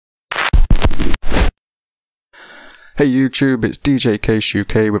Hey YouTube, it's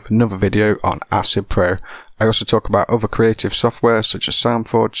djcaseuk with another video on Acid Pro. I also talk about other creative software such as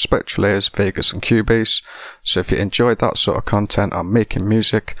SoundForge, Spectralayers, Vegas and Cubase. So if you enjoyed that sort of content on making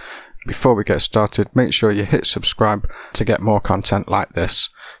music, before we get started, make sure you hit subscribe to get more content like this.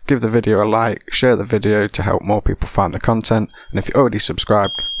 Give the video a like, share the video to help more people find the content, and if you're already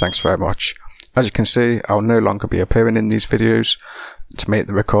subscribed, thanks very much. As you can see, I'll no longer be appearing in these videos to make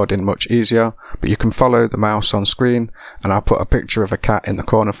the recording much easier, but you can follow the mouse on screen and I'll put a picture of a cat in the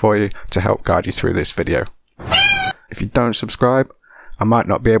corner for you to help guide you through this video. If you don't subscribe, I might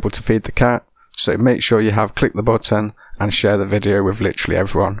not be able to feed the cat, so make sure you have clicked the button and share the video with literally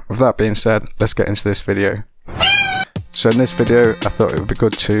everyone. With that being said, let's get into this video. So in this video, I thought it would be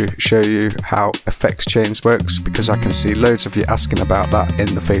good to show you how effects chains works, because I can see loads of you asking about that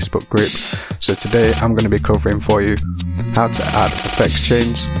in the Facebook group. So today I'm going to be covering for you how to add effects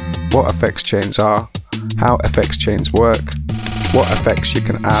chains, what effects chains are, how effects chains work, what effects you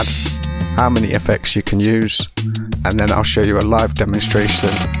can add, how many effects you can use, and then I'll show you a live demonstration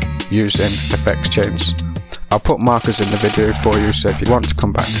using effects chains. I'll put markers in the video for you, so if you want to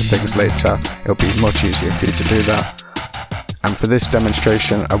come back to things later, it'll be much easier for you to do that. And for this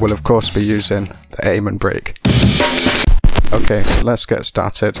demonstration, I will of course be using the aim and break. Okay, so let's get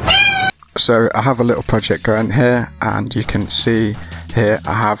started. So I have a little project going here, and you can see here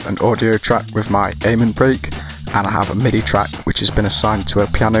I have an audio track with my aim and break, and I have a MIDI track which has been assigned to a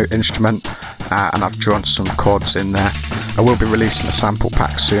piano instrument, and I've drawn some chords in there. I will be releasing a sample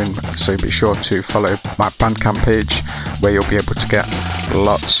pack soon, so be sure to follow my Bandcamp page where you'll be able to get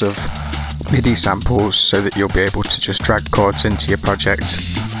lots of MIDI samples so that you'll be able to just drag chords into your project.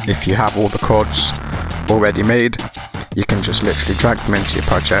 If you have all the chords already made, you can just literally drag them into your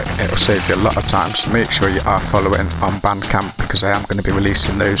project. It'll save you a lot of time, so make sure you are following on Bandcamp, because I am going to be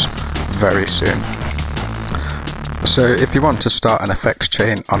releasing those very soon. So if you want to start an effects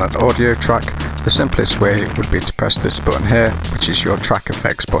chain on an audio track, the simplest way would be to press this button here, which is your track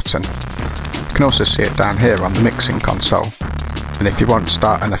effects button. You can also see it down here on the mixing console. And if you want to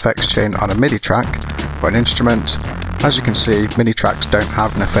start an effects chain on a MIDI track or an instrument, as you can see, MIDI tracks don't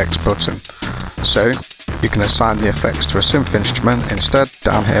have an effects button. So you can assign the effects to a synth instrument instead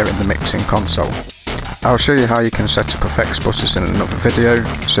down here in the mixing console. I'll show you how you can set up effects buttons in another video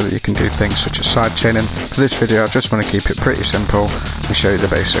so that you can do things such as side chaining. For this video I just want to keep it pretty simple and show you the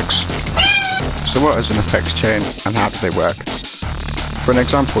basics. So what is an effects chain and how do they work? For an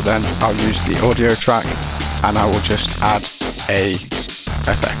example then, I'll use the audio track and I will just add a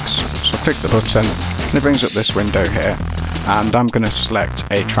effects. So I'll click the button and it brings up this window here, and I'm going to select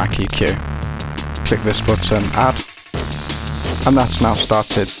a track EQ. Click this button, add, and that's now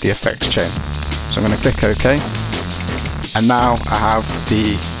started the effects chain. So I'm going to click OK, and now I have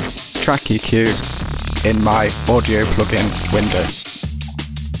the track EQ in my audio plugin window.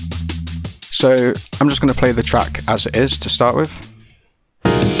 So I'm just going to play the track as it is to start with.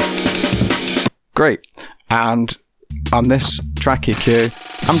 Great, and on this track EQ,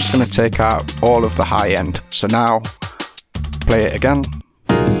 I'm just going to take out all of the high end. So now, play it again.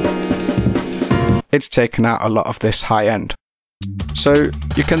 It's taken out a lot of this high end. So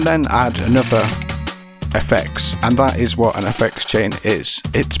you can then add another effects, and that is what an effects chain is.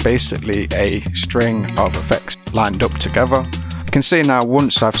 It's basically a string of effects lined up together. You can see now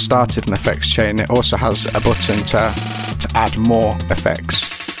once I've started an effects chain, it also has a button to add more effects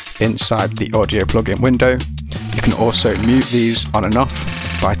inside the audio plugin window. You can also mute these on and off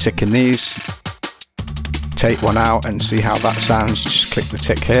by ticking these. Take one out and see how that sounds, just click the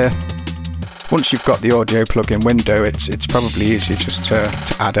tick here. Once you've got the audio plugin window, it's probably easier just to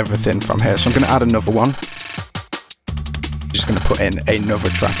add everything from here. So I'm going to add another one. Just going to put in another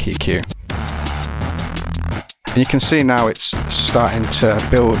track EQ. And you can see now it's starting to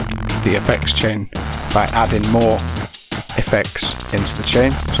build the effects chain by adding more effects into the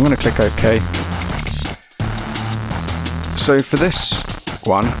chain. So I'm going to click OK. So for this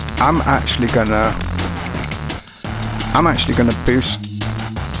one, I'm actually gonna boost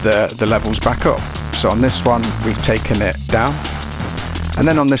the levels back up. So on this one we've taken it down, and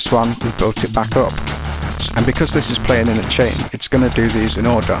then on this one we've built it back up. And because this is playing in a chain, it's going to do these in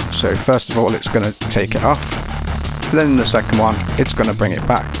order. So first of all it's going to take it off, then in the second one it's going to bring it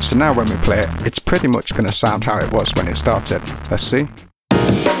back. So now when we play it, it's pretty much going to sound how it was when it started. Let's see.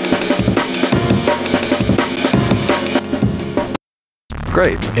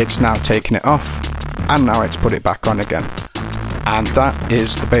 Great, it's now taken it off, and now it's put it back on again. And that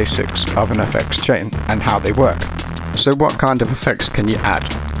is the basics of an effects chain and how they work. So what kind of effects can you add?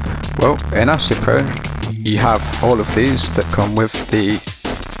 Well, in Acid Pro you have all of these that come with the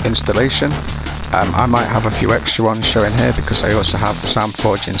installation, I might have a few extra ones showing here because I also have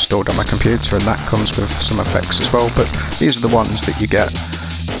SoundForge installed on my computer, and that comes with some effects as well, but these are the ones that you get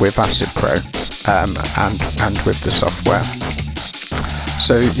with Acid Pro and with the software.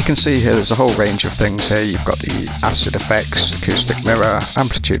 So you can see here there's a whole range of things here. You've got the Acid effects, acoustic mirror,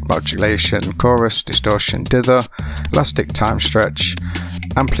 amplitude modulation, chorus, distortion, dither, elastic time stretch,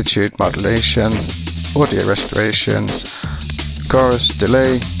 amplitude modulation, audio restoration, chorus,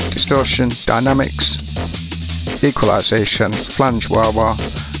 delay, distortion, dynamics, equalization, flange wah-wah,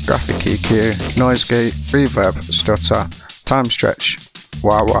 graphic EQ, noise gate, reverb, stutter, time stretch,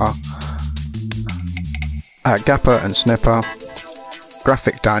 wah-wah, gapper and snipper,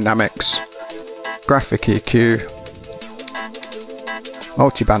 graphic dynamics, graphic EQ,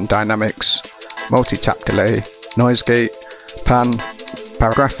 multiband dynamics, multi-tap delay, noise gate, pan,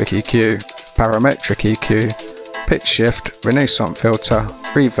 graphic EQ, parametric EQ, pitch shift, renaissance filter,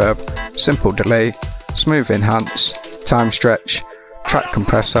 reverb, simple delay, smooth enhance, time stretch, track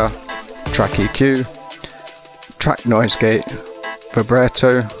compressor, track EQ, track noise gate,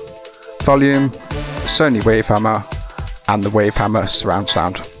 vibrato, volume, Sony Wavehammer, and the Wavehammer surround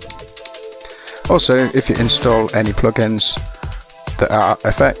sound. Also, if you install any plugins that are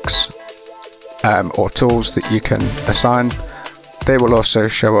effects or tools that you can assign, they will also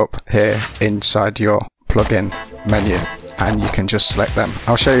show up here inside your plugin menu, and you can just select them.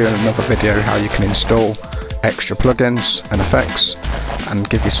 I'll show you in another video how you can install extra plugins and effects and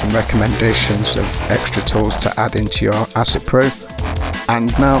give you some recommendations of extra tools to add into your Acid Pro.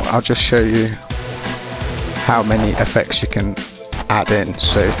 And now I'll just show you how many effects you can add in.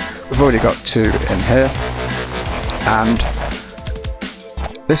 So we've already got 2 in here, and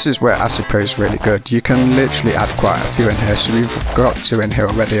this is where Acid Pro is really good. You can literally add quite a few in here, so we've got 2 in here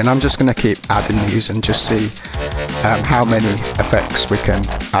already, and I'm just going to keep adding these and just see how many effects we can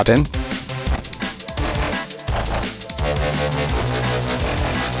add in.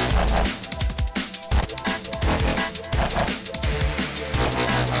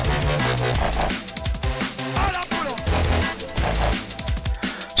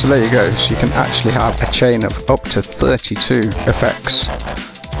 So there you go, so you can actually have a chain of up to 32 effects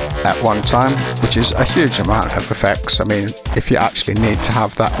at one time, which is a huge amount of effects. I mean, if you actually need to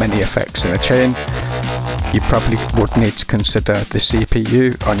have that many effects in a chain, you probably would need to consider the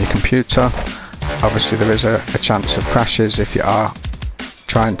CPU on your computer. Obviously there is a chance of crashes if you are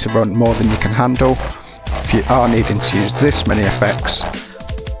trying to run more than you can handle. If you are needing to use this many effects,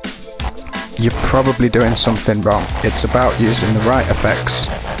 you're probably doing something wrong. It's about using the right effects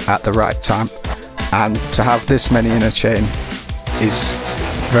at the right time, and to have this many in a chain is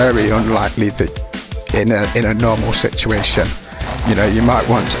very unlikely that in a normal situation. You know, you might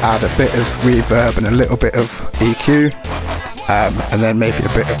want to add a bit of reverb and a little bit of EQ, and then maybe a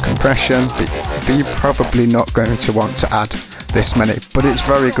bit of compression, but you're probably not going to want to add this many. But it's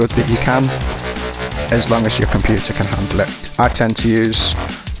very good that you can, as long as your computer can handle it. I tend to use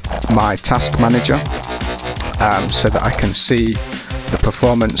my task manager so that I can see the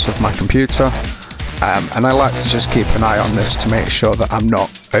performance of my computer, and I like to just keep an eye on this to make sure that I'm not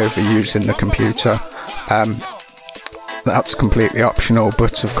overusing the computer. That's completely optional,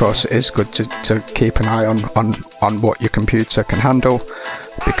 but of course it is good to keep an eye on what your computer can handle,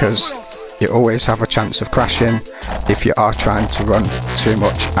 because you always have a chance of crashing if you are trying to run too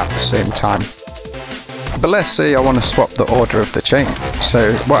much at the same time. But let's say I want to swap the order of the chain.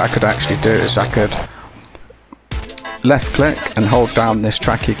 So what I could actually do is I could left click and hold down this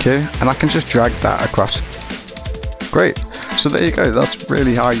track EQ, and I can just drag that across. Great. So there you go, that's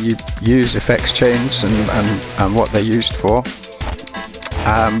really how you use effects chains and what they're used for.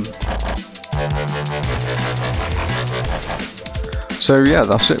 So yeah,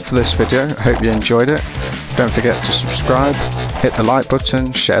 that's it for this video. I hope you enjoyed it. Don't forget to subscribe, hit the like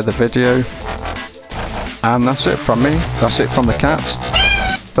button, share the video, and that's it from me. That's it from the cat.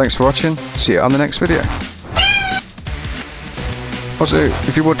 Thanks for watching. See you on the next video. Also,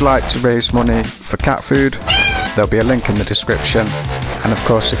 if you would like to raise money for cat food, there'll be a link in the description, and of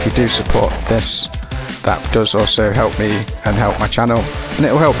course if you do support this, that does also help me and help my channel, and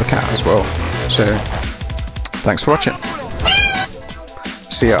it'll help the cat as well. So thanks for watching.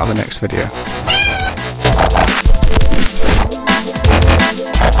 See you on the next video.